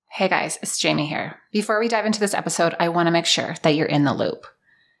Hey guys, it's Jamie here. Before we dive into this episode, I want to make sure that you're in the loop.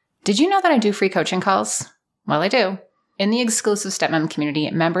 Did you know that I do free coaching calls? Well, I do. In the exclusive Stepmom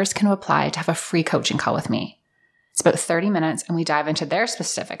community, members can apply to have a free coaching call with me. It's about 30 minutes and we dive into their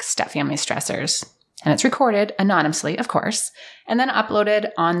specific stepfamily stressors. And it's recorded anonymously, of course, and then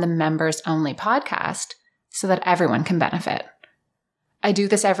uploaded on the members only podcast so that everyone can benefit. I do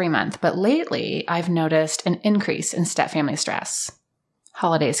this every month, but lately I've noticed an increase in stepfamily stress.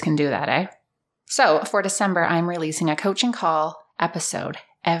 Holidays can do that, eh? So for December, I'm releasing a coaching call episode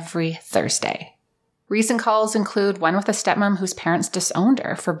every Thursday. Recent calls include one with a stepmom whose parents disowned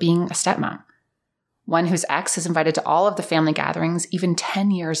her for being a stepmom, one whose ex is invited to all of the family gatherings even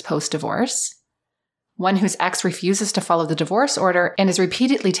 10 years post-divorce, one whose ex refuses to follow the divorce order and is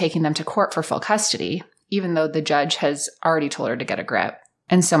repeatedly taking them to court for full custody, even though the judge has already told her to get a grip,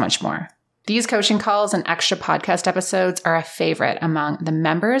 and so much more. These coaching calls and extra podcast episodes are a favorite among the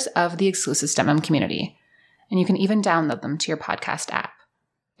members of the exclusive Stepmom community, and you can even download them to your podcast app.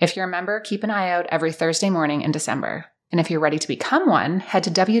 If you're a member, keep an eye out every Thursday morning in December. And if you're ready to become one, head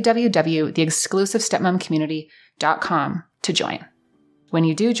to www.theexclusivestepmomcommunity.com to join. When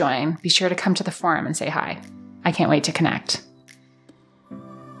you do join, be sure to come to the forum and say hi. I can't wait to connect.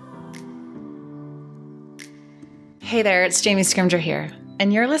 Hey there, it's Jamie Scrimger here,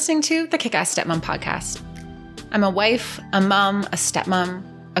 and you're listening to the Kick-Ass Stepmom podcast. I'm a wife, a mom, a stepmom,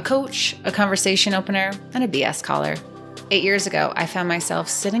 a coach, a conversation opener, and a BS caller. 8 years ago, I found myself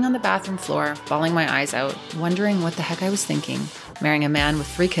sitting on the bathroom floor, bawling my eyes out, wondering what the heck I was thinking, marrying a man with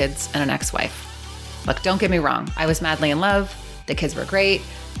 3 kids and an ex-wife. Look, don't get me wrong, I was madly in love, the kids were great,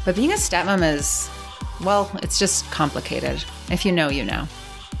 but being a stepmom is, well, it's just complicated. If you know, you know.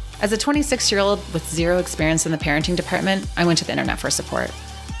 As a 26-year-old with zero experience in the parenting department, I went to the internet for support.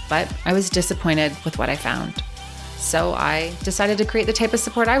 But I was disappointed with what I found. So I decided to create the type of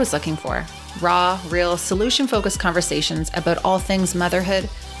support I was looking for. Raw, real, solution-focused conversations about all things motherhood,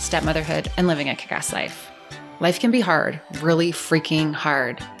 stepmotherhood, and living a kick-ass life. Life can be hard, really freaking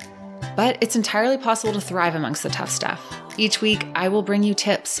hard. But it's entirely possible to thrive amongst the tough stuff. Each week, I will bring you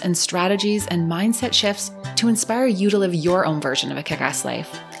tips and strategies and mindset shifts to inspire you to live your own version of a kick-ass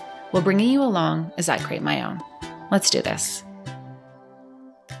life, while bringing you along as I create my own. Let's do this.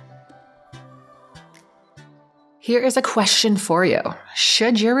 Here is a question for you.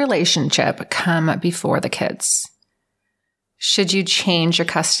 Should your relationship come before the kids? Should you change your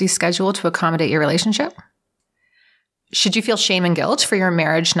custody schedule to accommodate your relationship? Should you feel shame and guilt for your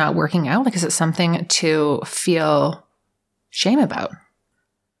marriage not working out? Like, is it something to feel shame about?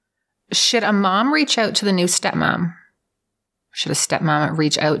 Should a mom reach out to the new stepmom? Should a stepmom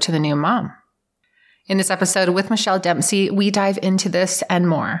reach out to the new mom? In this episode with Michelle Dempsey, we dive into this and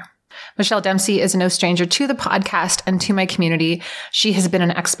more. Michelle Dempsey is no stranger to the podcast and to my community. She has been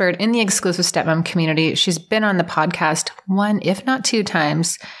an expert in the exclusive Stepmom community. She's been on the podcast 1, if not 2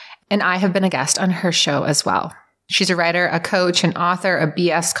 times, and I have been a guest on her show as well. She's a writer, a coach, an author, a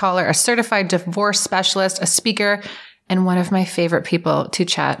BS caller, a certified divorce specialist, a speaker, and one of my favorite people to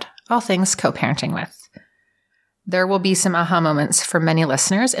chat all things co-parenting with. There will be some aha moments for many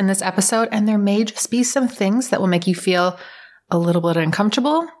listeners in this episode, and there may just be some things that will make you feel a little bit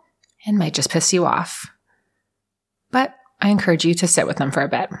uncomfortable and might just piss you off. But I encourage you to sit with them for a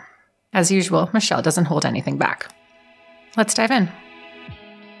bit. As usual, Michelle doesn't hold anything back. Let's dive in.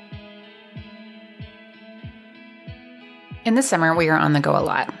 In the summer, we are on the go a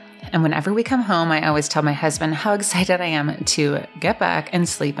lot. And whenever we come home, I always tell my husband how excited I am to get back and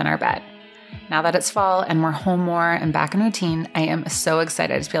sleep in our bed. Now that it's fall and we're home more and back in routine, I am so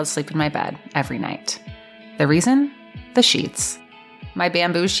excited to be able to sleep in my bed every night. The reason? The sheets. My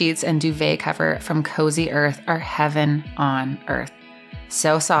bamboo sheets and duvet cover from Cozy Earth are heaven on earth.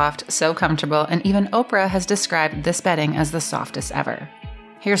 So soft, so comfortable, and even Oprah has described this bedding as the softest ever.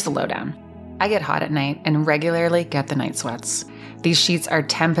 Here's the lowdown. I get hot at night and regularly get the night sweats. These sheets are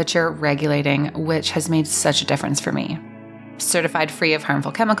temperature regulating, which has made such a difference for me. Certified free of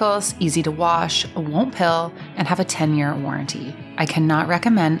harmful chemicals, easy to wash, won't pill, and have a 10-year warranty. I cannot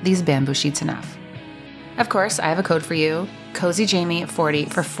recommend these bamboo sheets enough. Of course, I have a code for you,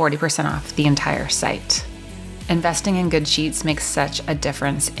 CozyJamie40 for 40% off the entire site. Investing in good sheets makes such a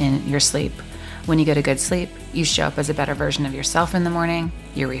difference in your sleep. When you get a good sleep, you show up as a better version of yourself in the morning,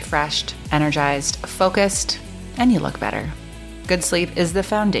 you're refreshed, energized, focused, and you look better. Good sleep is the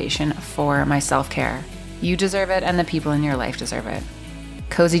foundation for my self-care. You deserve it, and the people in your life deserve it.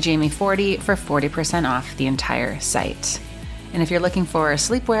 CozyJamie40 for 40% off the entire site. And if you're looking for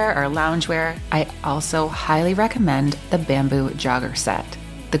sleepwear or loungewear, I also highly recommend the bamboo jogger set.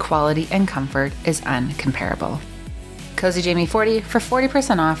 The quality and comfort is uncomparable. CozyJamie40 for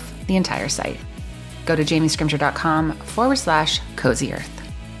 40% off the entire site. Go to jamiescrimger.com/cozyearth.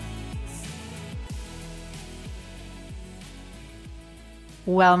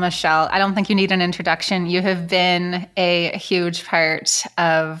 Well, Michelle, I don't think you need an introduction. You have been a huge part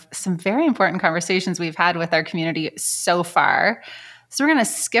of some very important conversations we've had with our community so far. So we're going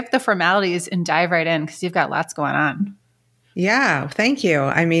to skip the formalities and dive right in because you've got lots going on. Yeah, thank you.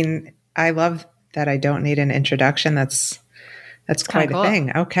 I mean, I love that I don't need an introduction. That's quite a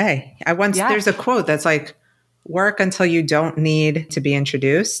thing. Okay. There's a quote that's like, work until you don't need to be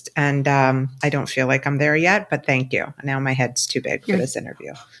introduced. And I don't feel like I'm there yet, but thank you. Now my head's too big for this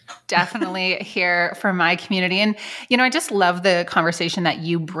interview. Definitely here for my community. And, I just love the conversation that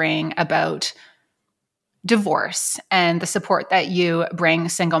you bring about divorce and the support that you bring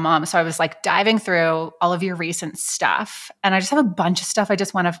single moms. So I was like diving through all of your recent stuff. And I just have a bunch of stuff I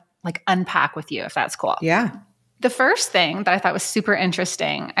just want to like unpack with you, if that's cool. Yeah. The first thing that I thought was super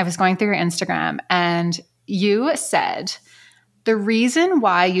interesting, I was going through your Instagram and you said, the reason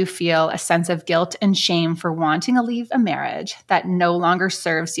why you feel a sense of guilt and shame for wanting to leave a marriage that no longer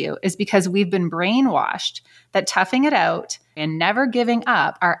serves you is because we've been brainwashed that toughing it out and never giving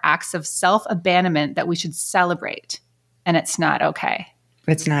up are acts of self-abandonment that we should celebrate. And it's not okay.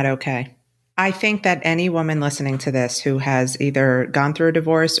 It's not okay. I think that any woman listening to this who has either gone through a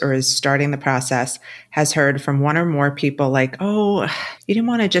divorce or is starting the process has heard from one or more people like, oh, you didn't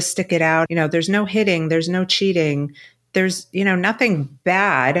want to just stick it out. There's no hitting, there's no cheating. There's, nothing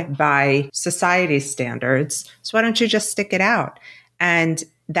bad by society's standards. So why don't you just stick it out? And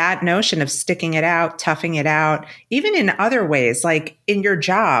that notion of sticking it out, toughing it out, even in other ways, like in your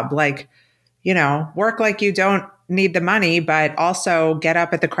job, like, work like you don't need the money, but also get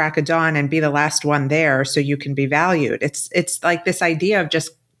up at the crack of dawn and be the last one there so you can be valued. It's like this idea of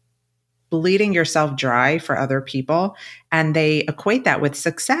just bleeding yourself dry for other people. And they equate that with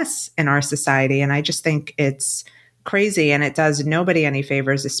success in our society. And I just think it's crazy, and it does nobody any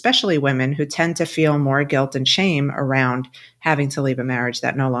favors, especially women who tend to feel more guilt and shame around having to leave a marriage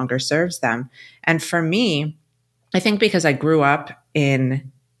that no longer serves them. And for me, I think because I grew up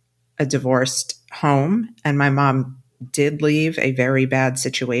in a divorced home and my mom did leave a very bad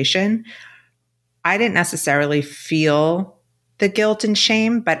situation, I didn't necessarily feel the guilt and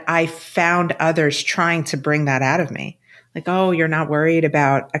shame, but I found others trying to bring that out of me. Like, oh, you're not worried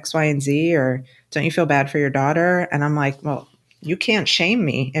about X, Y, and Z, or don't you feel bad for your daughter? And I'm like, well, you can't shame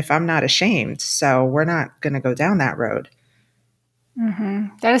me if I'm not ashamed. So we're not going to go down that road.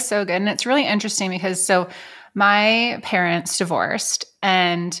 Mm-hmm. That is so good. And it's really interesting because my parents divorced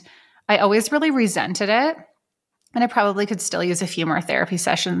and I always really resented it. And I probably could still use a few more therapy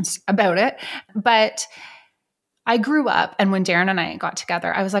sessions about it. But I grew up, and when Darren and I got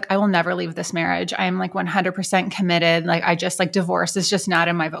together, I was like, I will never leave this marriage. I am like 100% committed. Like I just like divorce is just not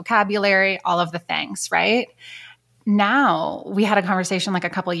in my vocabulary, all of the things, right? Now we had a conversation like a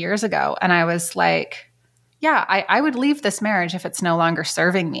couple of years ago and I was like, yeah, I would leave this marriage if it's no longer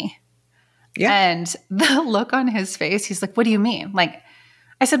serving me. Yeah. And the look on his face, he's like, what do you mean? Like,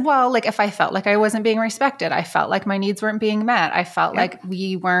 I said, well, like if I felt like I wasn't being respected, I felt like my needs weren't being met, I felt like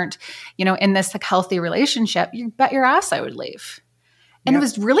we weren't, in this like healthy relationship, you bet your ass I would leave. And it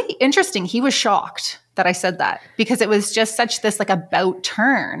was really interesting. He was shocked that I said that because it was just such this like about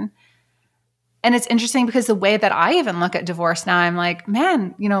turn. And it's interesting because the way that I even look at divorce now, I'm like,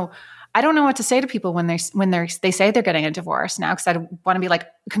 man, I don't know what to say to people when they say they're getting a divorce now, because I want to be like,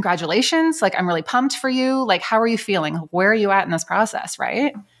 congratulations, like I'm really pumped for you. Like, how are you feeling? Where are you at in this process,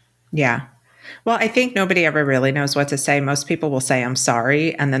 right? Yeah. Well, I think nobody ever really knows what to say. Most people will say, I'm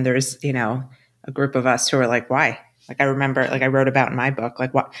sorry. And then there's, a group of us who are like, why? Like I remember, like I wrote about in my book,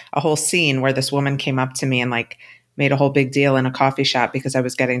 like a whole scene where this woman came up to me and like made a whole big deal in a coffee shop because I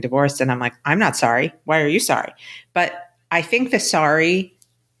was getting divorced. And I'm like, I'm not sorry. Why are you sorry? But I think the sorry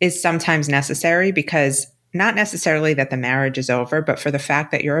is sometimes necessary because not necessarily that the marriage is over, but for the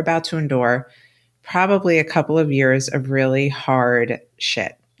fact that you're about to endure probably a couple of years of really hard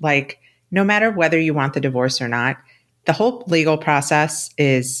shit. Like no matter whether you want the divorce or not, the whole legal process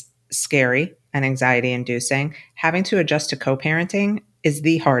is scary and anxiety inducing. Having to adjust to co-parenting is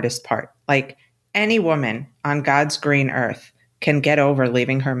the hardest part. Like any woman on God's green earth can get over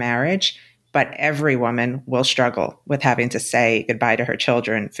leaving her marriage, but every woman will struggle with having to say goodbye to her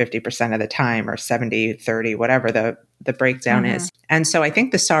children 50% of the time or 70-30, whatever the breakdown is. And so I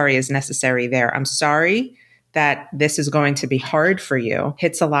think the sorry is necessary there. I'm sorry that this is going to be hard for you.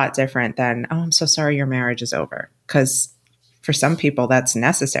 Hits a lot different than, oh, I'm so sorry your marriage is over. Because for some people, that's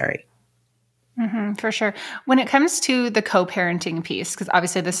necessary. For sure. When it comes to the co-parenting piece, because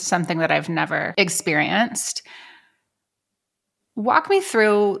obviously this is something that I've never experienced, Walk me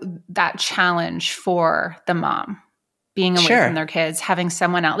through that challenge for the mom being away from their kids, having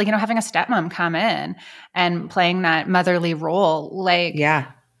someone else, like, having a stepmom come in and playing that motherly role. Like,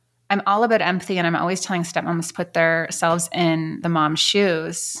 Yeah. I'm all about empathy, and I'm always telling stepmoms to put themselves in the mom's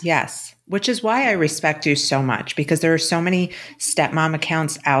shoes. Yes. Which is why I respect you so much, because there are so many stepmom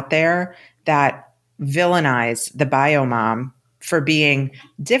accounts out there that villainize the bio mom for being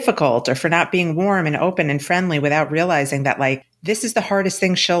difficult or for not being warm and open and friendly without realizing that, like, this is the hardest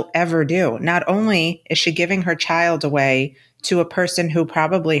thing she'll ever do. Not only is she giving her child away to a person who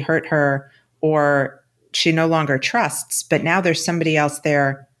probably hurt her or she no longer trusts, but now there's somebody else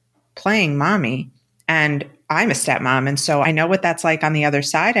there playing mommy. And I'm a stepmom. And so I know what that's like on the other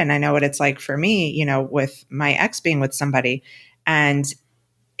side. And I know what it's like for me, with my ex being with somebody. And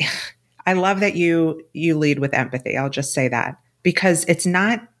I love that you lead with empathy. I'll just say that, because it's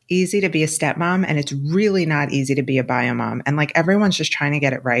not easy to be a stepmom, and it's really not easy to be a bio mom. And like, everyone's just trying to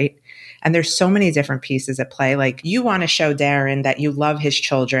get it right. And there's so many different pieces at play. Like, you want to show Darren that you love his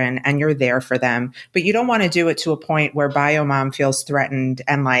children and you're there for them, but you don't want to do it to a point where bio mom feels threatened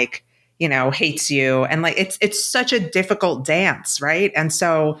and like, hates you. And like, it's such a difficult dance. Right. And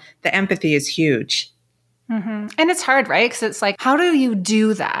so the empathy is huge. Mm-hmm. And it's hard, right? Because it's like, how do you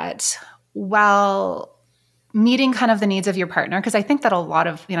do that while meeting kind of the needs of your partner? Because I think that a lot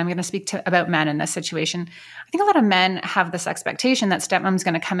of, I'm going to speak about men in this situation. I think a lot of men have this expectation that stepmom's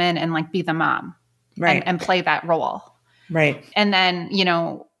going to come in and like be the mom, right, and play that role. Right. And then,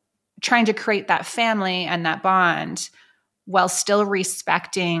 trying to create that family and that bond while still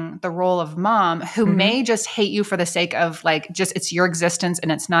respecting the role of mom, who Mm-hmm. may just hate you for the sake of like, just it's your existence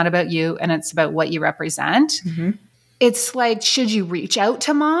and it's not about you and it's about what you represent. Mm-hmm. It's like, should you reach out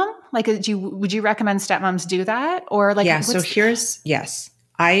to mom? Like, would you recommend stepmoms do that? Or like, yeah. So here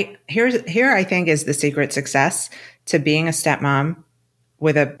I think is the secret success to being a stepmom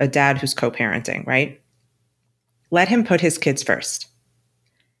with a dad who's co-parenting, right? Let him put his kids first.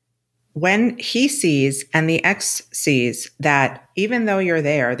 When he sees and the ex sees that even though you're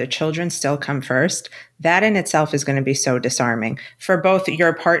there, the children still come first, that in itself is going to be so disarming for both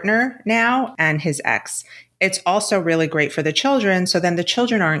your partner now and his ex. It's also really great for the children. So then the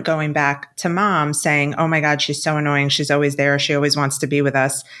children aren't going back to mom saying, oh my God, she's so annoying. She's always there. She always wants to be with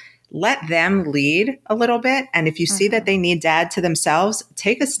us. Let them lead a little bit. And if you see that they need dad to themselves,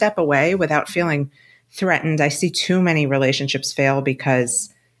 take a step away without feeling threatened. I see too many relationships fail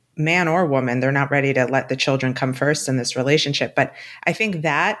because man or woman, they're not ready to let the children come first in this relationship. But I think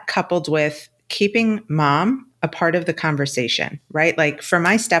that coupled with keeping mom a part of the conversation, right? Like for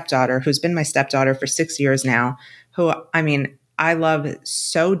my stepdaughter, who's been my stepdaughter for 6 years now, who, I love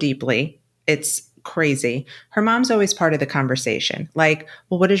so deeply. It's crazy. Her mom's always part of the conversation. Like,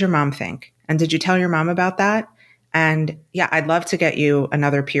 well, what does your mom think? And did you tell your mom about that? And yeah, I'd love to get you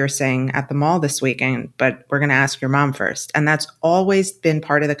another piercing at the mall this weekend, but we're going to ask your mom first. And that's always been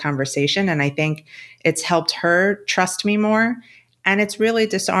part of the conversation. And I think it's helped her trust me more. And it's really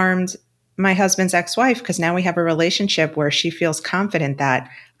disarmed my husband's ex-wife, because now we have a relationship where she feels confident that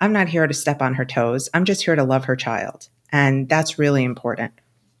I'm not here to step on her toes. I'm just here to love her child. And that's really important.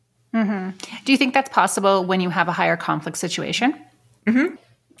 Mm-hmm. Do you think that's possible when you have a higher conflict situation? Mm-hmm.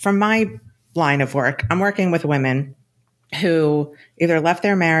 From my line of work, I'm working with women who either left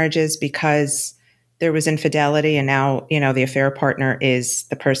their marriages because there was infidelity and now, the affair partner is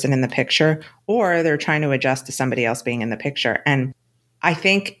the person in the picture, or they're trying to adjust to somebody else being in the picture. And I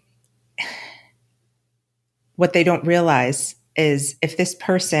think what they don't realize is if this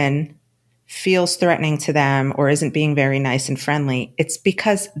person feels threatening to them or isn't being very nice and friendly, it's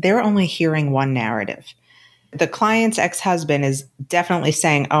because they're only hearing one narrative. The client's ex-husband is definitely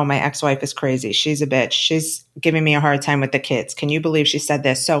saying, oh, my ex-wife is crazy. She's a bitch. She's giving me a hard time with the kids. Can you believe she said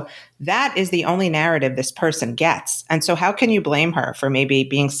this? So that is the only narrative this person gets. And so how can you blame her for maybe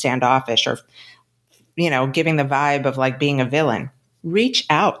being standoffish or, giving the vibe of like being a villain? Reach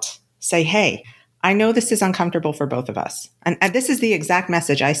out. Say, hey, I know this is uncomfortable for both of us. And this is the exact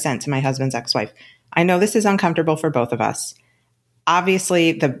message I sent to my husband's ex-wife. I know this is uncomfortable for both of us.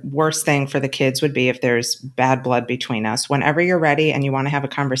 Obviously, the worst thing for the kids would be if there's bad blood between us. Whenever you're ready and you want to have a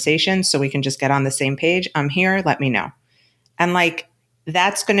conversation so we can just get on the same page, I'm here, let me know. And like,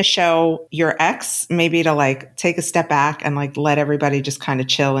 that's going to show your ex maybe to like take a step back and like let everybody just kind of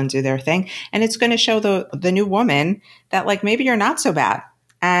chill and do their thing. And it's going to show the new woman that like maybe you're not so bad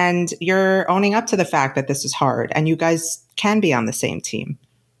and you're owning up to the fact that this is hard and you guys can be on the same team.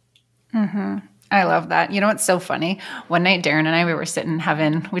 Mm-hmm. I love that. You know what's so funny? One night, Darren and I, we were sitting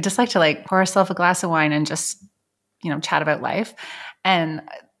we just like to like pour ourselves a glass of wine and just, chat about life. And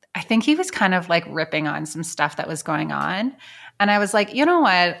I think he was kind of like ripping on some stuff that was going on. And I was like, you know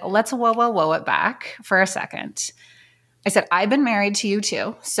what? Let's whoa it back for a second. I said, I've been married to you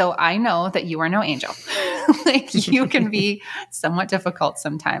too, so I know that you are no angel. Like, you can be somewhat difficult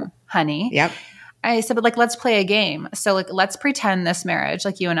sometime, honey. Yep. I said, but like, let's play a game. So like, let's pretend this marriage,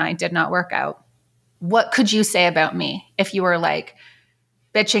 like you and I, did not work out. What could you say about me if you were like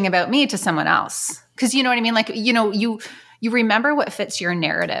bitching about me to someone else? Because you know what I mean? Like, you remember what fits your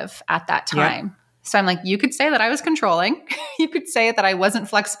narrative at that time. Yep. So I'm like, you could say that I was controlling. You could say that I wasn't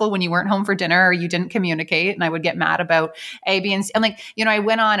flexible when you weren't home for dinner or you didn't communicate, and I would get mad about A, B, and C. I'm like, I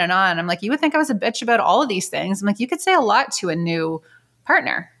went on and on. I'm like, you would think I was a bitch about all of these things. I'm like, you could say a lot to a new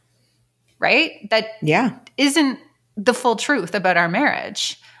partner, right? That isn't the full truth about our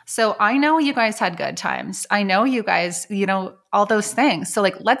marriage. So I know you guys had good times. I know you guys, all those things. So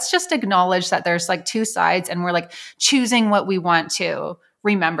like, let's just acknowledge that there's like two sides, and we're like choosing what we want to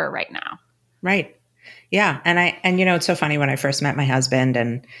remember right now. Right. Yeah. And it's so funny, when I first met my husband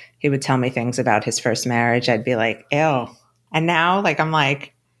and he would tell me things about his first marriage, I'd be like, ew. And now like, I'm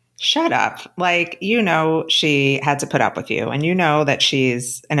like, shut up. Like, she had to put up with you, and that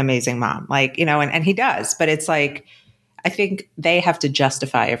she's an amazing mom. Like, and he does, but it's like, I think they have to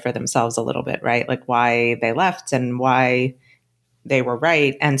justify it for themselves a little bit, right? Like why they left and why they were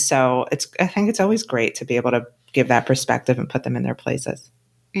right. And so I think it's always great to be able to give that perspective and put them in their places.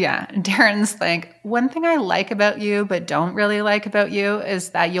 Yeah. Darren's like, one thing I like about you, but don't really like about you, is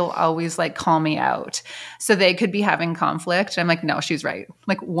that you'll always like call me out. So they could be having conflict. I'm like, no, she's right.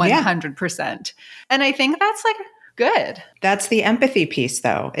 Like 100%. Yeah. And I think that's like good. That's the empathy piece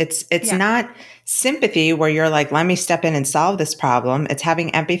though. It's not sympathy where you're like, let me step in and solve this problem. It's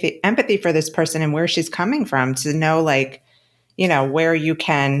having empathy for this person and where she's coming from, to know like, where you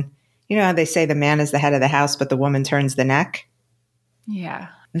can, they say the man is the head of the house, but the woman turns the neck. Yeah.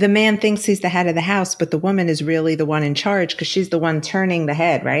 The man thinks he's the head of the house, but the woman is really the one in charge because she's the one turning the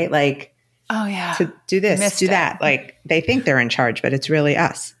head, right? Like, oh yeah, to do this, do that. Like they think they're in charge, but it's really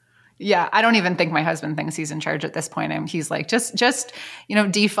us. Yeah. I don't even think my husband thinks he's in charge at this point. He's like, just,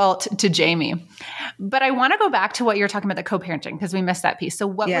 default to Jamie. But I want to go back to what you're talking about, the co-parenting, because we missed that piece. So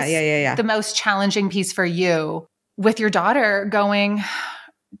what was the most challenging piece for you with your daughter going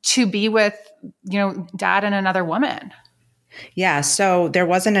to be with, dad and another woman? Yeah. So there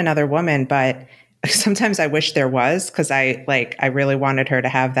wasn't another woman, but sometimes I wish there was, because I really wanted her to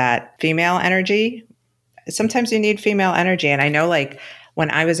have that female energy. Sometimes you need female energy. And I know like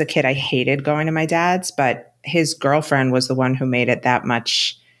when I was a kid, I hated going to my dad's, but his girlfriend was the one who made it that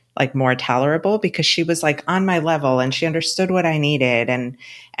much like more tolerable, because she was like on my level and she understood what I needed. And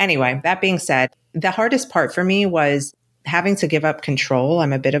anyway, that being said, the hardest part for me was having to give up control.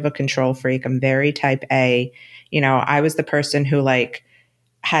 I'm a bit of a control freak. I'm very type A. I was the person who like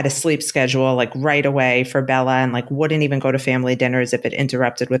had a sleep schedule like right away for Bella, and like wouldn't even go to family dinners if it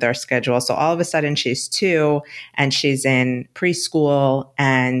interrupted with our schedule. So all of a sudden she's 2 and she's in preschool,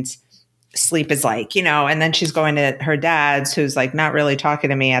 and sleep is like, and then she's going to her dad's, who's like not really talking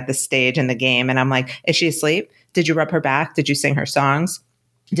to me at this stage in the game. And I'm like, is she asleep? Did you rub her back? Did you sing her songs?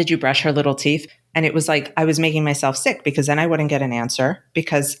 Did you brush her little teeth? And it was like, I was making myself sick, because then I wouldn't get an answer,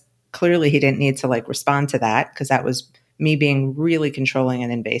 because clearly he didn't need to like respond to that, because that was me being really controlling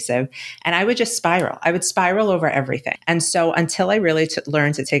and invasive. And I would just spiral. I would spiral over everything. And so until I really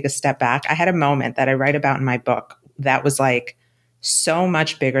learned to take a step back, I had a moment that I write about in my book that was like so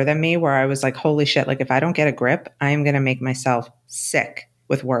much bigger than me, where I was like, holy shit, like if I don't get a grip, I am going to make myself sick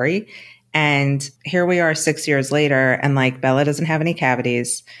with worry. And here we are 6 years later, and like Bella doesn't have any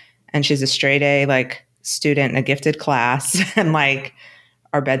cavities, and she's a straight A like student in a gifted class. And like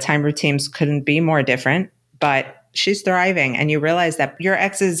our bedtime routines couldn't be more different, but she's thriving. And you realize that your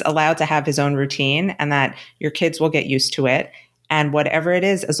ex is allowed to have his own routine, and that your kids will get used to it. And whatever it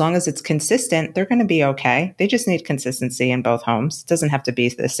is, as long as it's consistent, they're going to be okay. They just need consistency in both homes. It doesn't have to be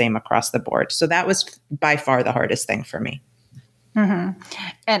the same across the board. So that was by far the hardest thing for me. Mm-hmm.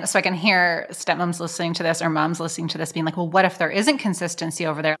 And so I can hear stepmoms listening to this, or moms listening to this, being like, well, what if there isn't consistency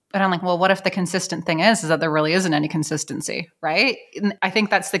over there? And I'm like, well, what if the consistent thing is that there really isn't any consistency, right? And I think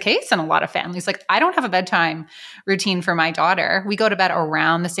that's the case in a lot of families. Like, I don't have a bedtime routine for my daughter. We go to bed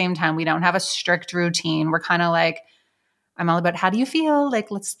around the same time. We don't have a strict routine. We're kind of like, I'm all about, how do you feel? Like,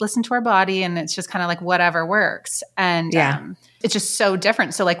 let's listen to our body. And it's just kind of like whatever works. And it's just so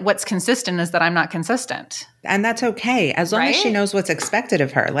different. So like, what's consistent is that I'm not consistent. And that's okay. As long as she knows what's expected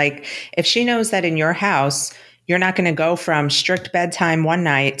of her. Like if she knows that in your house, you're not going to go from strict bedtime one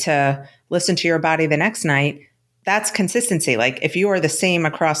night to listen to your body the next night, that's consistency. Like if you are the same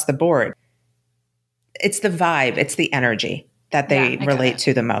across the board, it's the vibe, it's the energy that they relate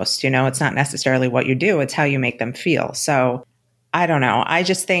to the most. It's not necessarily what you do, it's how you make them feel. So I don't know. I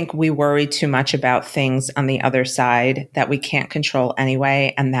just think we worry too much about things on the other side that we can't control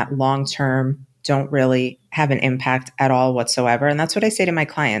anyway, and that long term don't really have an impact at all whatsoever. And that's what I say to my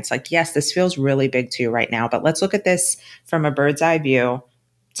clients. Like, yes, this feels really big to you right now, but let's look at this from a bird's eye view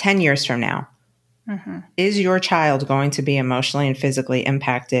 10 years from now. Mm-hmm. Is your child going to be emotionally and physically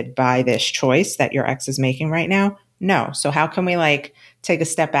impacted by this choice that your ex is making right now? No. So how can we take a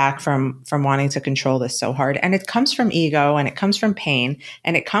step back from wanting to control this so hard? And it comes from ego, and it comes from pain,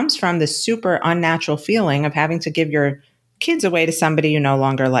 and it comes from the super unnatural feeling of having to give your kids away to somebody you no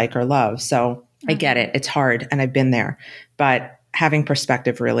longer like or love. So I get it. It's hard, and I've been there, but having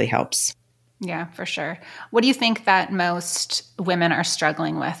perspective really helps. Yeah, for sure. What do you think that most women are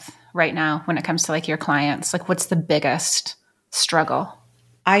struggling with right now when it comes to your clients? What's the biggest struggle?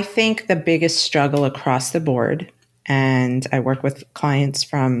 I think the biggest struggle across the board, and I work with clients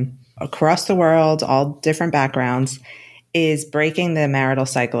from across the world, all different backgrounds, is breaking the marital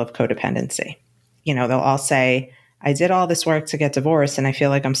cycle of codependency. They'll all say, I did all this work to get divorced and I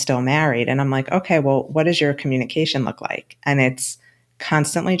feel like I'm still married. And I'm like, okay, well, what does your communication look like? And it's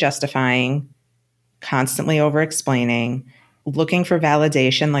constantly justifying, constantly over-explaining, looking for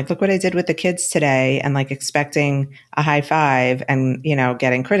validation. Look what I did with the kids today, and expecting a high five and,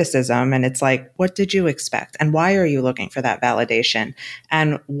 getting criticism. And it's what did you expect? And why are you looking for that validation?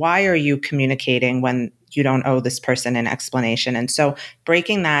 And why are you communicating when you don't owe this person an explanation? And so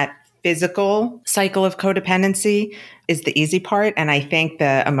breaking that physical cycle of codependency is the easy part. And I think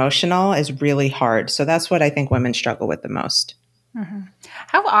the emotional is really hard. So that's what I think women struggle with the most. Mm-hmm.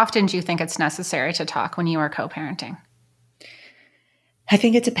 How often do you think it's necessary to talk when you are co-parenting? I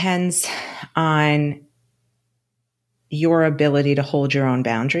think it depends on your ability to hold your own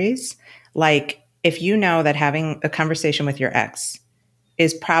boundaries. If you know that having a conversation with your ex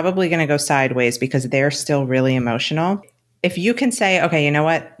is probably going to go sideways because they're still really emotional. If you can say, okay, you know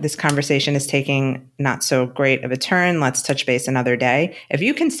what, this conversation is taking not so great of a turn, let's touch base another day. If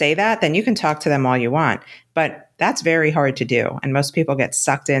you can say that, then you can talk to them all you want. But that's very hard to do. And most people get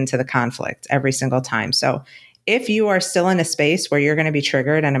sucked into the conflict every single time. So if you are still in a space where you're going to be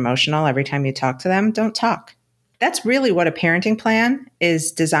triggered and emotional every time you talk to them, don't talk. That's really what a parenting plan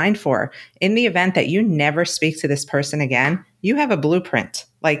is designed for. In the event that you never speak to this person again, you have a blueprint,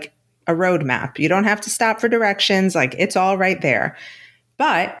 a roadmap. You don't have to stop for directions. It's all right there.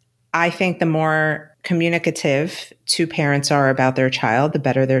 But I think the more communicative two parents are about their child, the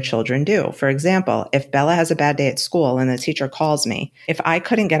better their children do. For example, if Bella has a bad day at school and the teacher calls me, if I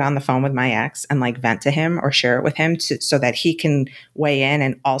couldn't get on the phone with my ex and vent to him or share it with him so that he can weigh in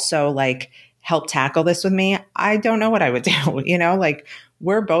and also help tackle this with me, I don't know what I would do.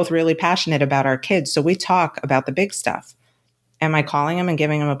 We're both really passionate about our kids. So we talk about the big stuff. Am I calling him and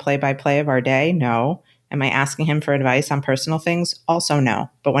giving him a play-by-play of our day? No. Am I asking him for advice on personal things? Also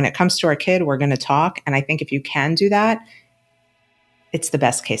no. But when it comes to our kid, we're going to talk. And I think if you can do that, it's the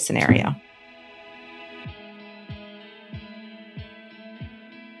best case scenario.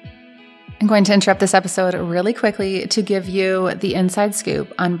 I'm going to interrupt this episode really quickly to give you the inside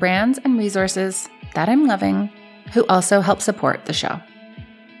scoop on brands and resources that I'm loving who also help support the show.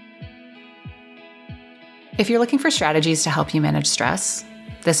 If you're looking for strategies to help you manage stress,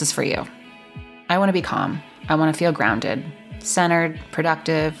 this is for you. I want to be calm. I want to feel grounded, centered,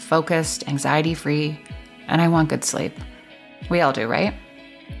 productive, focused, anxiety-free, and I want good sleep. We all do, right?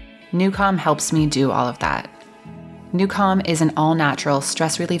 NuCalm helps me do all of that. NuCalm is an all-natural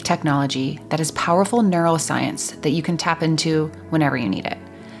stress relief technology that is powerful neuroscience that you can tap into whenever you need it.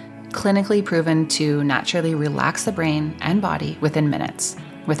 Clinically proven to naturally relax the brain and body within minutes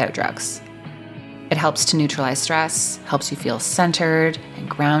without drugs. It helps to neutralize stress, helps you feel centered and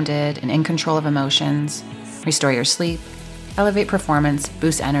grounded and in control of emotions, restore your sleep, elevate performance,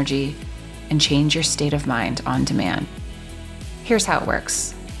 boost energy, and change your state of mind on demand. Here's how it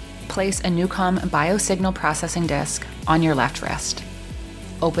works. Place a NuCalm biosignal processing disc on your left wrist.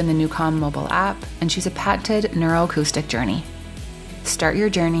 Open the NuCalm mobile app and choose a patented neuroacoustic journey. Start your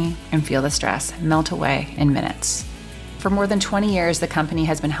journey and feel the stress melt away in minutes. For more than 20 years, the company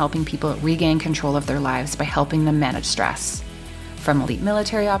has been helping people regain control of their lives by helping them manage stress. From elite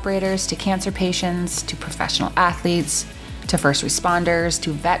military operators to cancer patients to professional athletes to first responders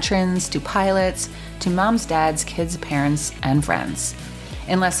to veterans to pilots to moms, dads, kids, parents, and friends.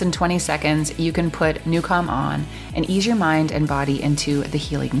 In less than 20 seconds, you can put NuCalm on and ease your mind and body into the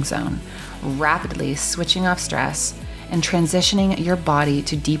healing zone, rapidly switching off stress and transitioning your body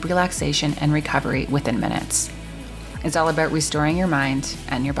to deep relaxation and recovery within minutes. It's all about restoring your mind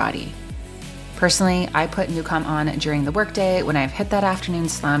and your body. Personally, I put NuCalm on during the workday when I've hit that afternoon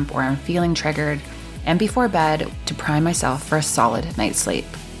slump or I'm feeling triggered, and before bed to prime myself for a solid night's sleep.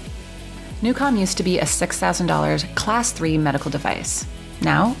 Nucom used to be a $6,000 Class 3 medical device.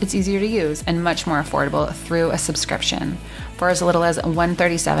 Now it's easier to use and much more affordable through a subscription. For as little as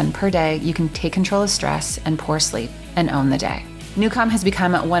 $137 per day, you can take control of stress and poor sleep and own the day. Nucom has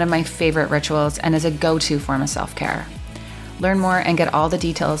become one of my favorite rituals and is a go-to form of self-care. Learn more and get all the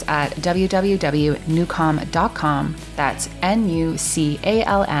details at www.nucom.com. That's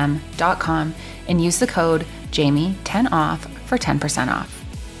NUCALM.com and use the code JAMIE10OFF for 10% off.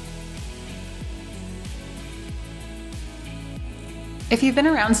 If you've been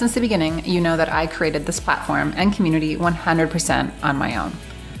around since the beginning, you know that I created this platform and community 100% on my own.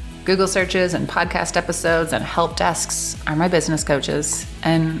 Google searches and podcast episodes and help desks are my business coaches,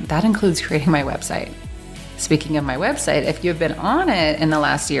 and that includes creating my website. Speaking of my website, if you've been on it in the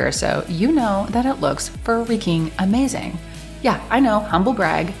last year or so, you know that it looks freaking amazing. Yeah, I know, humble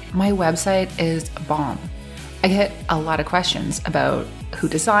brag, my website is bomb. I get a lot of questions about who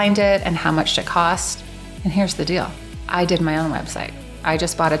designed it and how much it cost, and here's the deal. I did my own website. I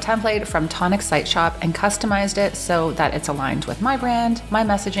just bought a template from Tonic Site Shop and customized it so that it's aligned with my brand, my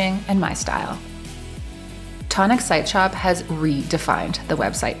messaging, and my style. Tonic Site Shop has redefined the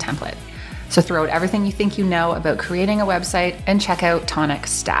website template. So throw out everything you think you know about creating a website and check out Tonic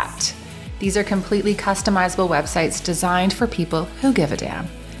Stat. These are completely customizable websites designed for people who give a damn.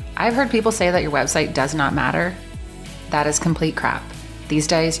 I've heard people say that your website does not matter. That is complete crap. These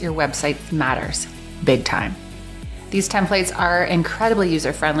days, your website matters. Big time. These templates are incredibly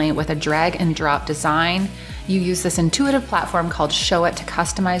user-friendly with a drag and drop design. You use this intuitive platform called Show It to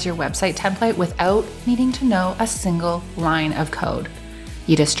customize your website template without needing to know a single line of code.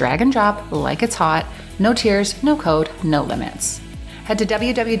 You just drag and drop like it's hot, no tiers, no code, no limits. Head to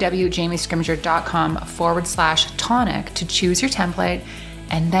www.jamiescrimger.com/tonic to choose your template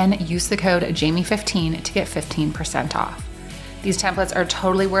and then use the code JAMIE15 to get 15% off. These templates are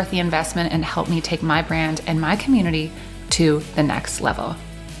totally worth the investment and help me take my brand and my community to the next level.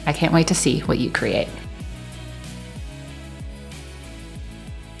 I can't wait to see what you create.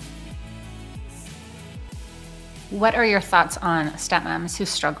 What are your thoughts on stepmoms who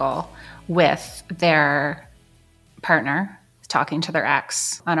struggle with their partner talking to their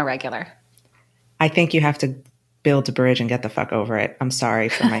ex on a regular? I think you have to build a bridge and get the fuck over it. I'm sorry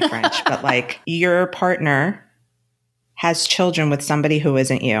for my French, but like your partner has children with somebody who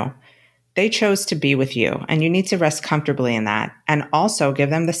isn't you. They chose to be with you, and you need to rest comfortably in that and also give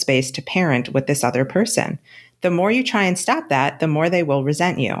them the space to parent with this other person. The more you try and stop that, the more they will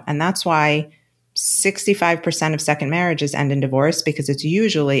resent you. And that's why 65% of second marriages end in divorce, because it's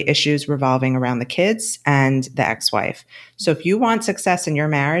usually issues revolving around the kids and the ex-wife. So if you want success in your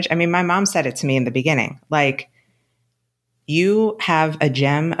marriage, I mean, my mom said it to me in the beginning, like, you have a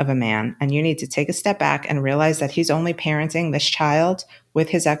gem of a man and you need to take a step back and realize that he's only parenting this child with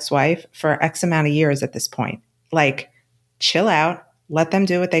his ex-wife for X amount of years at this point. Like, chill out, let them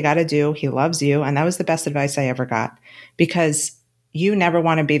do what they got to do. He loves you. And that was the best advice I ever got, because you never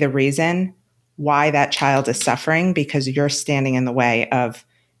want to be the reason why that child is suffering because you're standing in the way of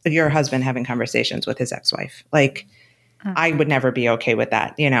your husband having conversations with his ex-wife. Like, I would never be okay with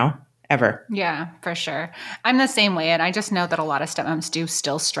that, ever. Yeah, for sure. I'm the same way. And I just know that a lot of stepmoms do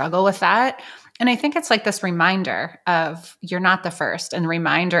still struggle with that. And I think it's like this reminder of you're not the first, and the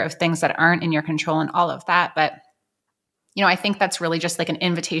reminder of things that aren't in your control and all of that. But, I think that's really just like an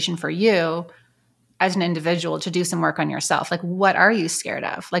invitation for you as an individual to do some work on yourself. Like, what are you scared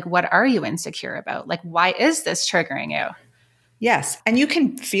of? Like, what are you insecure about? Like, why is this triggering you? Yes. And you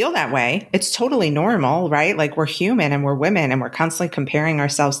can feel that way. It's totally normal, right? Like, we're human and we're women and we're constantly comparing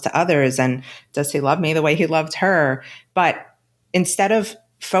ourselves to others. And does he love me the way he loved her? But instead of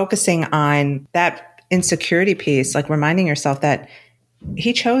focusing on that insecurity piece, like reminding yourself that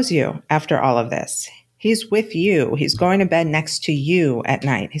he chose you after all of this. He's with you. He's going to bed next to you at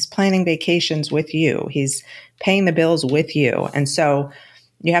night. He's planning vacations with you. He's paying the bills with you. And so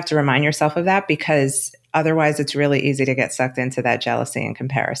you have to remind yourself of that, because otherwise it's really easy to get sucked into that jealousy and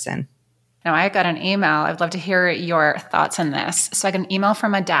comparison. Now, I got an email. I'd love to hear your thoughts on this. So I got an email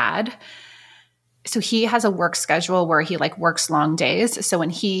from a dad. So he has a work schedule where he works long days. So when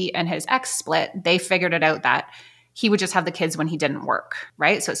he and his ex split, they figured it out that he would just have the kids when he didn't work,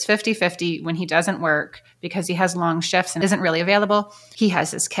 right? So it's 50-50 when he doesn't work because he has long shifts and isn't really available. He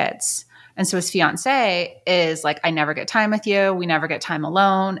has his kids. And so his fiance is like, I never get time with you. We never get time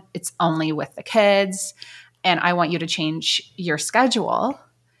alone. It's only with the kids. And I want you to change your schedule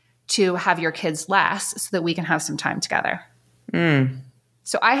to have your kids less so that we can have some time together.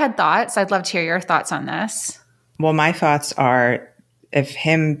 So I had thoughts. I'd love to hear your thoughts on this. Well, my thoughts are if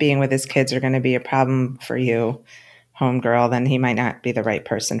him being with his kids are going to be a problem for you, homegirl, then he might not be the right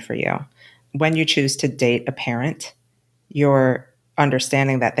person for you. When you choose to date a parent, you're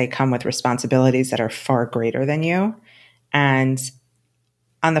understanding that they come with responsibilities that are far greater than you. And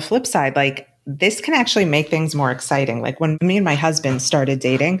on the flip side, like this can actually make things more exciting. Like when me and my husband started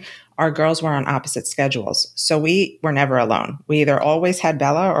dating, our girls were on opposite schedules. So we were never alone. We either always had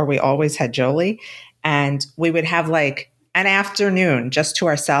Bella or we always had Jolie. And we would have like an afternoon just to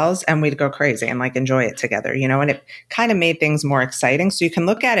ourselves and we'd go crazy and like enjoy it together, you know, and it kind of made things more exciting. So you can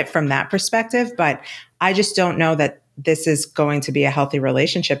look at it from that perspective, but I just don't know that this is going to be a healthy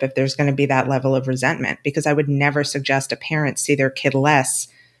relationship if there's going to be that level of resentment, because I would never suggest a parent see their kid less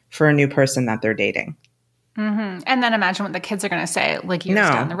for a new person that they're dating. Mm-hmm. And then imagine what the kids are going to say, like years No,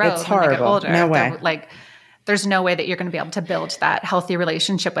 down the road it's when they get horrible. older. No way. Like, there's no way that you're going to be able to build that healthy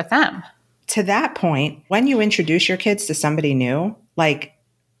relationship with them. To that point, when you introduce your kids to somebody new, like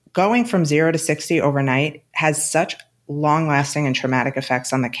going from 0 to 60 overnight has such long-lasting and traumatic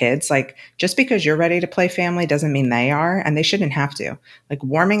effects on the kids. Like just because you're ready to play family doesn't mean they are, and they shouldn't have to. Like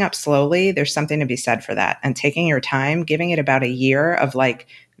warming up slowly, there's something to be said for that. And taking your time, giving it about a year of like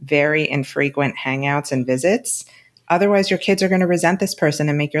very infrequent hangouts and visits. Otherwise, your kids are going to resent this person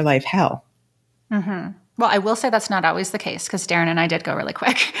and make your life hell. Mm-hmm. Well, I will say that's not always the case because Darren and I did go really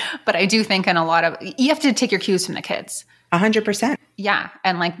quick. But I do think in a lot of, you have to take your cues from the kids. 100%. Yeah.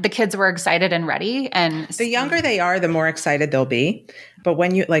 And like the kids were excited and ready. And the younger they are, the more excited they'll be. But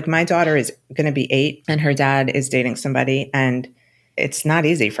when you, like my daughter is going to be 8 and her dad is dating somebody and it's not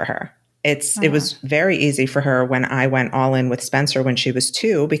easy for her. It was very easy for her when I went all in with Spencer when she was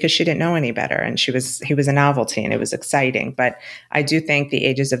 2 because she didn't know any better. And he was a novelty and it was exciting. But I do think the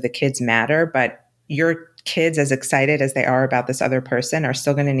ages of the kids matter, but your kids, as excited as they are about this other person, are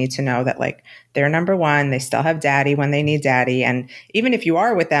still going to need to know that like they're number one. They still have daddy when they need daddy. And even if you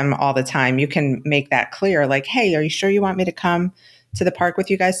are with them all the time, you can make that clear. Like, hey, are you sure you want me to come to the park with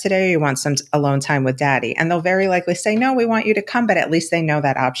you guys today, or you want some alone time with daddy? And they'll very likely say, no, we want you to come, but at least they know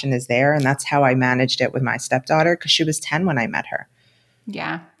that option is there. And that's how I managed it with my stepdaughter because she was 10 when I met her.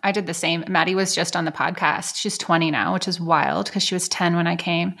 Yeah, I did the same. Maddie was just on the podcast. She's 20 now, which is wild because she was 10 when I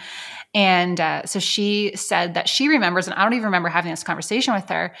came. And so she said that she remembers, and I don't even remember having this conversation with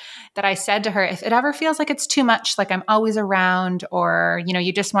her, that I said to her, if it ever feels like it's too much, like I'm always around, or, you know,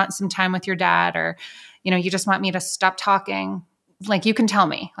 you just want some time with your dad, or, you know, you just want me to stop talking, like you can tell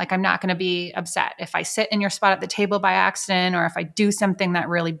me, like I'm not going to be upset. If I sit in your spot at the table by accident, or if I do something that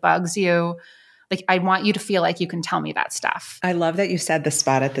really bugs you, like I want you to feel like you can tell me that stuff. I love that you said the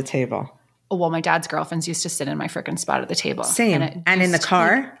spot at the table. Oh, well, my dad's girlfriends used to sit in my freaking spot at the table. Same. And in the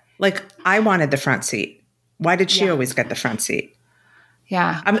car? Like I wanted the front seat. Why did she always get the front seat?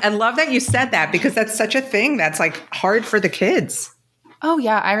 Yeah. I love that you said that because that's such a thing that's like hard for the kids. Oh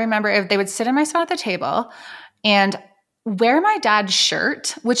yeah. I remember if they would sit in my spot at the table and wear my dad's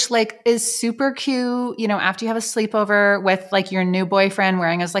shirt, which like is super cute, you know, after you have a sleepover with like your new boyfriend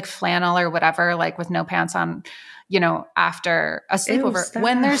wearing his like flannel or whatever, like with no pants on, you know, after a sleepover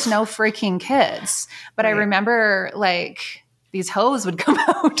when there's no freaking kids. But right. I remember like these hoes would come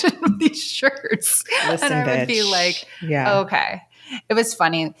out in these shirts. Listen, and I would be like, okay. It was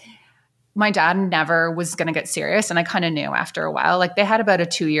funny. My dad never was going to get serious. And I kind of knew after a while, like they had about a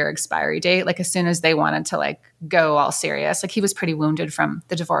 2-year expiry date. Like as soon as they wanted to like go all serious, like he was pretty wounded from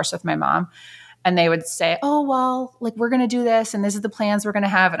the divorce with my mom. And they would say, oh, well, like we're going to do this. And this is the plans we're going to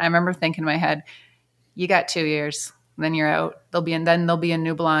have. And I remember thinking in my head, you got 2 years, then you're out. Then there'll be a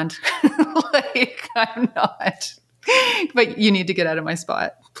new blonde. Like I'm not. But you need to get out of my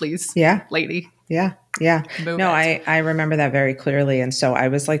spot, please. Yeah. Lady. Yeah. Yeah. Move no, it. I remember that very clearly. And so I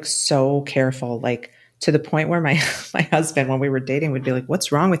was like so careful, like to the point where my husband, when we were dating, would be like,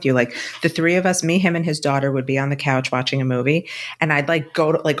 what's wrong with you? Like the three of us, me, him, and his daughter would be on the couch watching a movie. And I'd like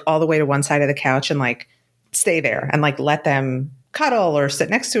go to like all the way to one side of the couch and like stay there and like let them cuddle or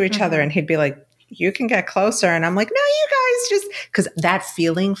sit next to each other. And he'd be like, you can get closer. And I'm like, no, you guys just, because that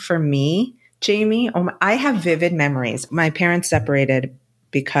feeling for me, Jamie, I have vivid memories. My parents separated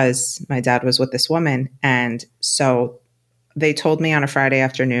because my dad was with this woman. And so they told me on a Friday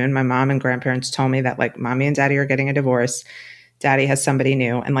afternoon, my mom and grandparents told me that like mommy and daddy are getting a divorce. Daddy has somebody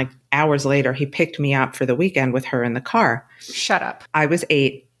new. And like hours later, he picked me up for the weekend with her in the car. Shut up. I was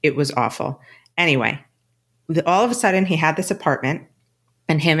 8. It was awful. Anyway, all of a sudden he had this apartment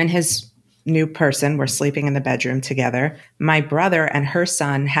and him and his new person were sleeping in the bedroom together. My brother and her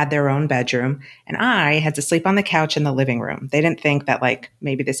son had their own bedroom, and I had to sleep on the couch in the living room. They didn't think that like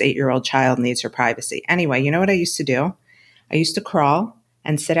maybe this 8-year-old child needs her privacy. Anyway, you know what I used to do? I used to crawl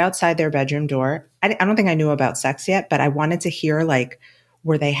and sit outside their bedroom door. I don't think I knew about sex yet, but I wanted to hear, like,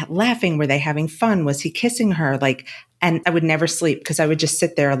 were they laughing? Were they having fun? Was he kissing her? Like, and I would never sleep because I would just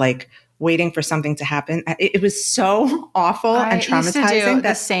sit there like waiting for something to happen. It was so awful and traumatizing. I used to do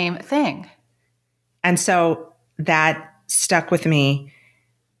the same thing. And so that stuck with me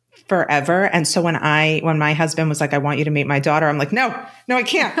forever. And so when my husband was like, I want you to meet my daughter, I'm like, no, I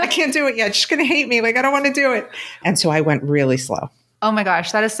can't do it yet. She's going to hate me. Like, I don't want to do it. And so I went really slow. Oh my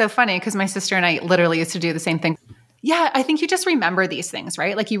gosh, that is so funny because my sister and I literally used to do the same thing. Yeah, I think you just remember these things,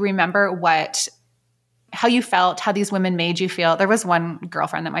 right? Like you remember how you felt, how these women made you feel. There was one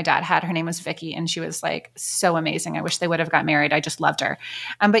girlfriend that my dad had. Her name was Vicky, and she was like so amazing. I wish they would have got married. I just loved her.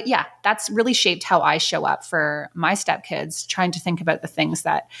 But yeah, that's really shaped how I show up for my stepkids, trying to think about the things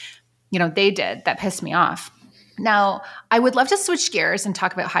that, they did that pissed me off. Now, I would love to switch gears and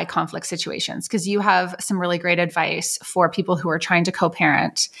talk about high conflict situations because you have some really great advice for people who are trying to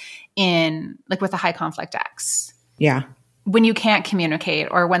co-parent with a high conflict ex. Yeah. When you can't communicate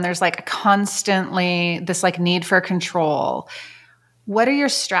or when there's like constantly this like need for control, what are your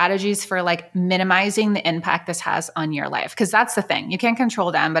strategies for like minimizing the impact this has on your life? Because that's the thing. You can't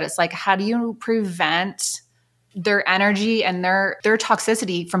control them, but it's like, how do you prevent their energy and their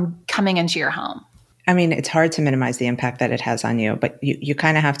toxicity from coming into your home? I mean, it's hard to minimize the impact that it has on you, but you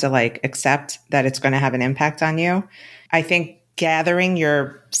kind of have to like accept that it's going to have an impact on you. I think gathering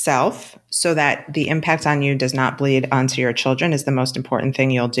yourself so that the impact on you does not bleed onto your children is the most important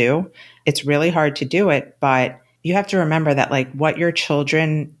thing you'll do. It's really hard to do it, but you have to remember that like what your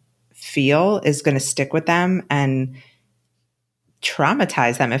children feel is going to stick with them and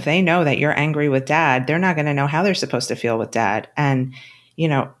traumatize them. If they know that you're angry with dad, they're not going to know how they're supposed to feel with dad. And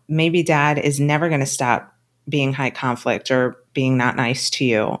maybe dad is never going to stop being high conflict or being not nice to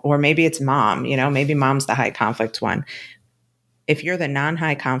you. Or maybe it's mom, maybe mom's the high conflict one. If you're the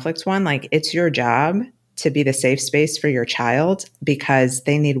non-high conflict one, like it's your job to be the safe space for your child because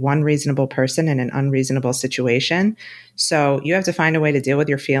they need one reasonable person in an unreasonable situation. So you have to find a way to deal with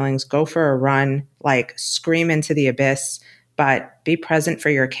your feelings, go for a run, like scream into the abyss, but be present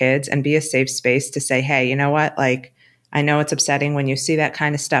for your kids and be a safe space to say, hey, you know what? Like, I know it's upsetting when you see that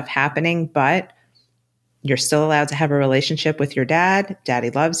kind of stuff happening, but you're still allowed to have a relationship with your dad. Daddy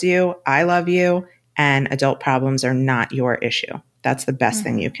loves you. I love you. And adult problems are not your issue. That's the best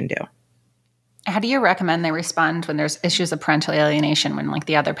thing you can do. How do you recommend they respond when there's issues of parental alienation, when like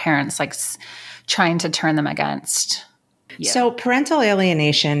the other parent's like trying to turn them against you? So parental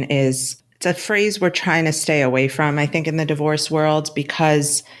alienation it's a phrase we're trying to stay away from, I think, in the divorce world,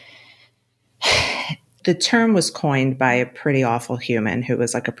 because the term was coined by a pretty awful human who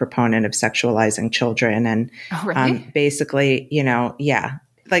was like a proponent of sexualizing children. And basically,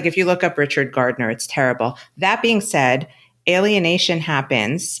 like if you look up Richard Gardner, it's terrible. That being said, alienation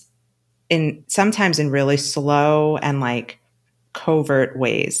happens sometimes in really slow and like covert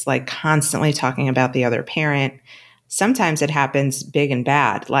ways, like constantly talking about the other parent. Sometimes it happens big and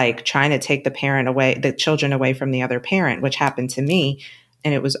bad, like trying to take the children away from the other parent, which happened to me,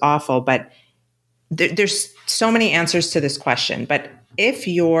 and it was awful. But there's so many answers to this question. But if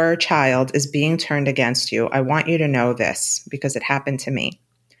your child is being turned against you, I want you to know this because it happened to me.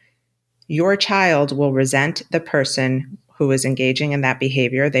 Your child will resent the person who is engaging in that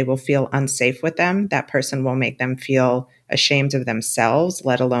behavior. They will feel unsafe with them. That person will make them feel ashamed of themselves,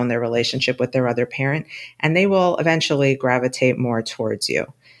 let alone their relationship with their other parent. And they will eventually gravitate more towards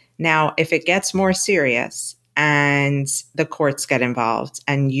you. Now, if it gets more serious and the courts get involved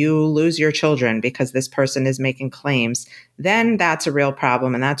and you lose your children because this person is making claims, then that's a real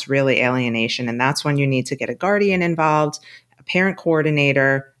problem. And that's really alienation. And that's when you need to get a guardian involved, a parent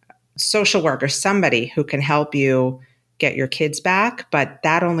coordinator, social worker, somebody who can help you get your kids back. But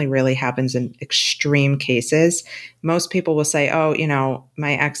that only really happens in extreme cases. Most people will say, oh,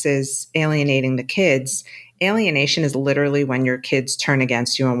 my ex is alienating the kids. Alienation is literally when your kids turn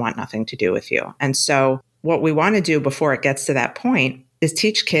against you and want nothing to do with you. And so what we want to do before it gets to that point is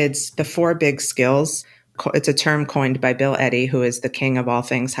teach kids the 4 big skills. It's a term coined by Bill Eddy, who is the king of all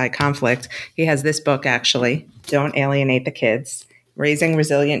things high conflict. He has this book, actually, Don't Alienate the Kids. Raising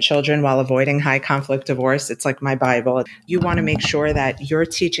Resilient Children While Avoiding High Conflict Divorce. It's like my Bible. You want to make sure that you're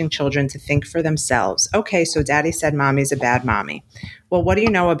teaching children to think for themselves. Okay, so daddy said mommy's a bad mommy. Well, what do you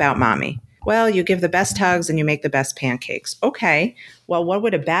know about mommy? Well, you give the best hugs and you make the best pancakes. Okay, well, what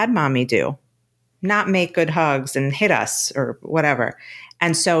would a bad mommy do? Not make good hugs and hit us or whatever.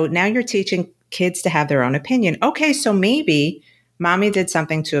 And so now you're teaching kids to have their own opinion. Okay, so maybe mommy did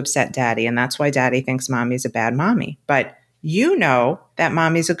something to upset daddy, and that's why daddy thinks mommy's a bad mommy. But you know that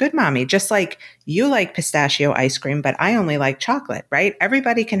mommy's a good mommy, just like you like pistachio ice cream, but I only like chocolate, right?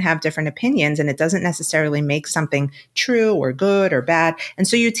 Everybody can have different opinions and it doesn't necessarily make something true or good or bad. And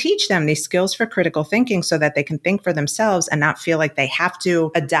so you teach them these skills for critical thinking so that they can think for themselves and not feel like they have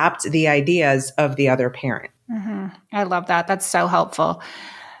to adopt the ideas of the other parent. Mm-hmm. I love that. That's so helpful.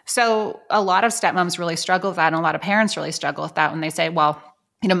 So a lot of stepmoms really struggle with that, and a lot of parents really struggle with that when they say, well,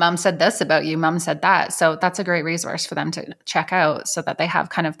 mom said this about you, mom said that. So that's a great resource for them to check out so that they have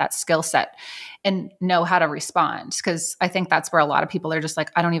kind of that skill set and know how to respond. Because I think that's where a lot of people are just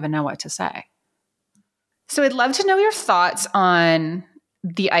like, I don't even know what to say. So I'd love to know your thoughts on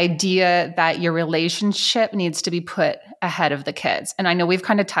the idea that your relationship needs to be put ahead of the kids. And I know we've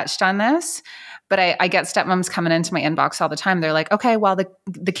kind of touched on this, but I get stepmoms coming into my inbox all the time. They're like, okay, well,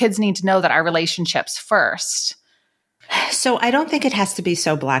 the kids need to know that our relationship's first. So I don't think it has to be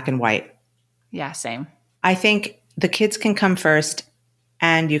so black and white. Yeah, same. I think the kids can come first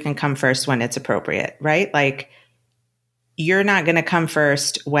and you can come first when it's appropriate, right? Like you're not going to come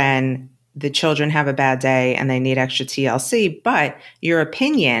first when the children have a bad day and they need extra TLC, but your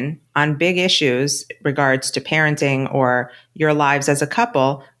opinion on big issues regards to parenting or your lives as a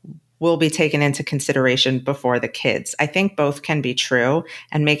couple will be taken into consideration before the kids. I think both can be true,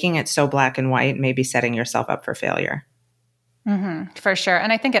 and making it so black and white may be setting yourself up for failure. Mm-hmm, for sure.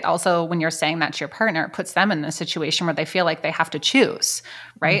 And I think it also, when you're saying that to your partner, it puts them in a situation where they feel like they have to choose,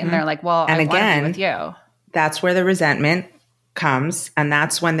 right? Mm-hmm. And they're like, well, and I want to be with you. That's where the resentment comes. And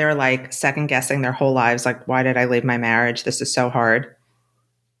that's when they're like second guessing their whole lives. Like, why did I leave my marriage? This is so hard.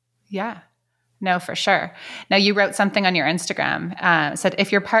 Yeah. No, for sure. Now, you wrote something on your Instagram, said,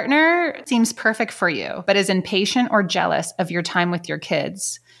 if your partner seems perfect for you, but is impatient or jealous of your time with your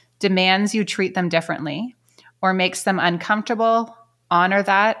kids, demands you treat them differently, or makes them uncomfortable, honor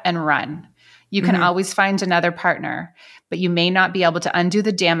that and run. You can always find another partner, but you may not be able to undo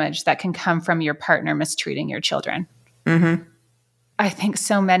the damage that can come from your partner mistreating your children. Mm-hmm. I think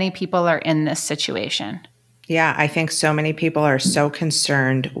so many people are in this situation. Yeah, I think so many people are so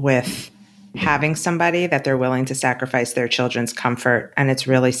concerned with having somebody that they're willing to sacrifice their children's comfort, and it's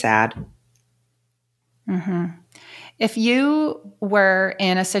really sad. Mm-hmm. If you were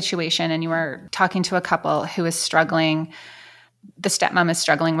in a situation and you were talking to a couple who is struggling, the stepmom is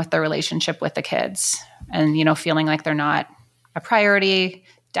struggling with their relationship with the kids and, feeling like they're not a priority,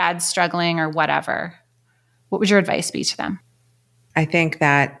 dad's struggling or whatever, what would your advice be to them? I think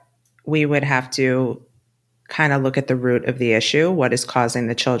that we would have to kind of look at the root of the issue. What is causing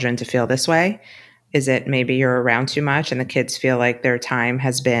the children to feel this way? Is it maybe you're around too much and the kids feel like their time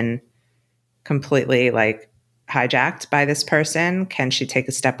has been completely hijacked by this person? Can she take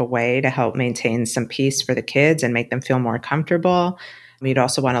a step away to help maintain some peace for the kids and make them feel more comfortable? You'd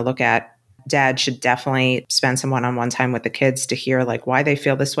also want to look at dad should definitely spend some one-on-one time with the kids to hear why they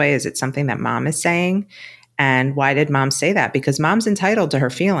feel this way. Is it something that mom is saying? And why did mom say that? Because mom's entitled to her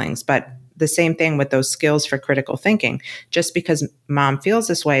feelings, but the same thing with those skills for critical thinking. Just because mom feels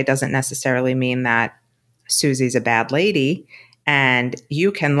this way doesn't necessarily mean that Susie's a bad lady, and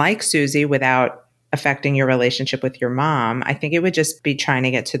you can like Susie without affecting your relationship with your mom. I think it would just be trying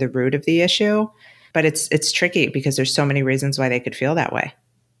to get to the root of the issue, but it's tricky because there's so many reasons why they could feel that way.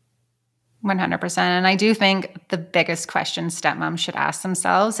 100%. And I do think the biggest question stepmoms should ask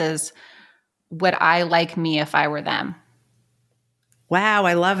themselves is, would I like me if I were them? Wow,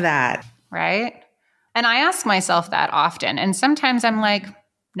 I love that. Right? And I ask myself that often. And sometimes I'm like,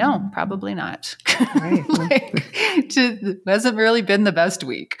 no, probably not. Right. It hasn't really been the best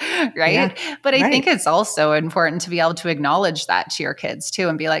week, right? Yeah, but I think it's also important to be able to acknowledge that to your kids too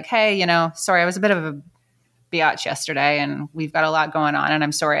and be like, hey, sorry, I was a bit of a biatch yesterday and we've got a lot going on. And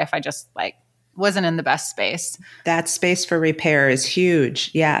I'm sorry if I just wasn't in the best space. That space for repair is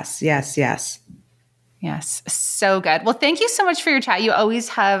huge. Yes, yes, yes. Yes. So good. Well, thank you so much for your chat. You always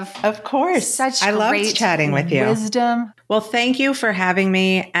have, of course, such I great loved chatting with you. Wisdom. Well, thank you for having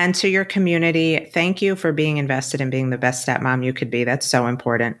me, and to your community, thank you for being invested in being the best stepmom you could be. That's so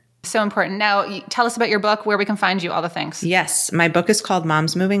important. So important. Now, tell us about your book, where we can find you, all the things. Yes. My book is called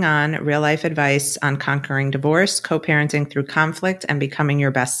Moms Moving On, Real Life Advice on Conquering Divorce, Co-Parenting Through Conflict, and Becoming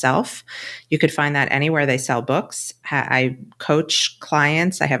Your Best Self. You could find that anywhere they sell books. I coach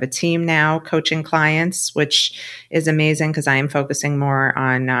clients. I have a team now coaching clients, which is amazing because I am focusing more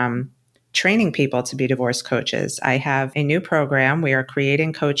on training people to be divorce coaches. I have a new program. We are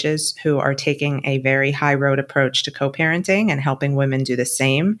creating coaches who are taking a very high road approach to co-parenting and helping women do the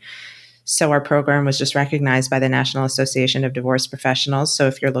same. So our program was just recognized by the National Association of Divorce Professionals. So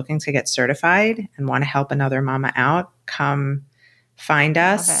if you're looking to get certified and want to help another mama out, come find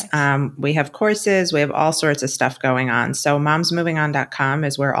us. We have courses. We have all sorts of stuff going on. So momsmovingon.com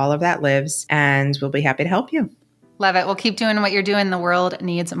is where all of that lives, and we'll be happy to help you. Love it. We'll keep doing what you're doing. The world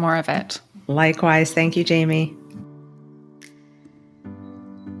needs more of it. Likewise. Thank you, Jamie.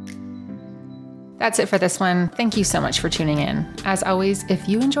 That's it for this one. Thank you so much for tuning in. As always, if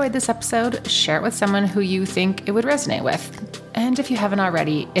you enjoyed this episode, share it with someone who you think it would resonate with. And if you haven't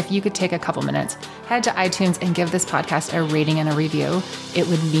already, if you could take a couple minutes, head to iTunes and give this podcast a rating and a review. It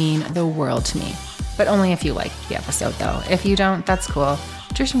would mean the world to me. But only if you like the episode, though. If you don't, that's cool.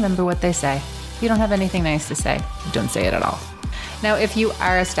 Just remember what they say. If you don't have anything nice to say, don't say it at all. Now, if you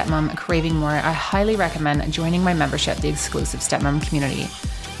are a stepmom craving more, I highly recommend joining my membership, the exclusive Stepmom Community.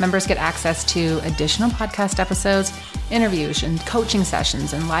 Members get access to additional podcast episodes, interviews and coaching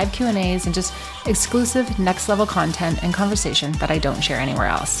sessions and live Q&As and just exclusive next level content and conversation that I don't share anywhere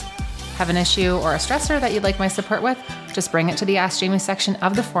else. Have an issue or a stressor that you'd like my support with? Just bring it to the Ask Jamie section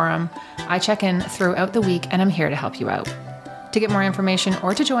of the forum. I check in throughout the week and I'm here to help you out. To get more information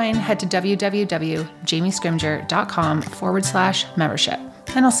or to join, head to www.jamiescrimger.com/membership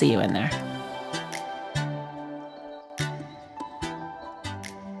and I'll see you in there.